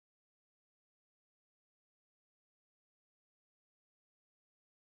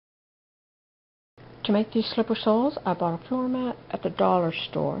to make these slipper soles, I bought a floor mat at the dollar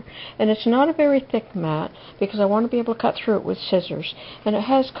store. And it's not a very thick mat because I want to be able to cut through it with scissors. And it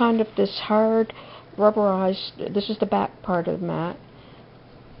has kind of this hard rubberized, this is the back part of the mat.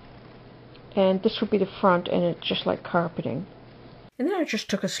 And this would be the front, and it's just like carpeting. And then I just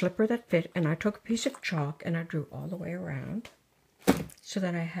took a slipper that fit, and I took a piece of chalk and I drew all the way around so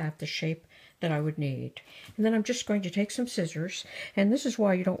that I have the shape that I would need. And then I'm just going to take some scissors, and this is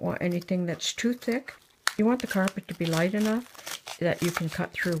why you don't want anything that's too thick. You want the carpet to be light enough that you can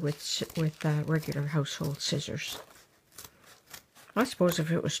cut through with regular household scissors. I suppose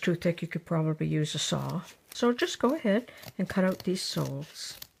if it was too thick, you could probably use a saw. So just go ahead and cut out these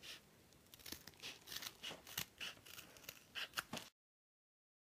soles.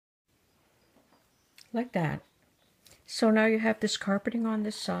 Like that. So now you have this carpeting on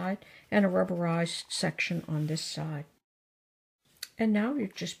this side and a rubberized section on this side. And now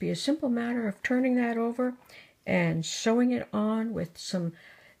it'd just be a simple matter of turning that over and sewing it on with some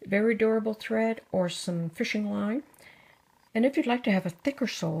very durable thread or some fishing line. And if you'd like to have a thicker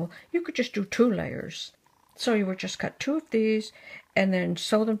sole, you could just do 2 layers. So you would just cut 2 of these and then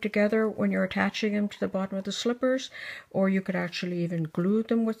sew them together when you're attaching them to the bottom of the slippers, or you could actually even glue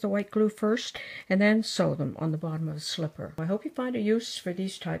them with the white glue first and then sew them on the bottom of the slipper. I hope you find a use for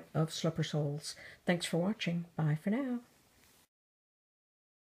these type of slipper soles. Thanks for watching. Bye for now.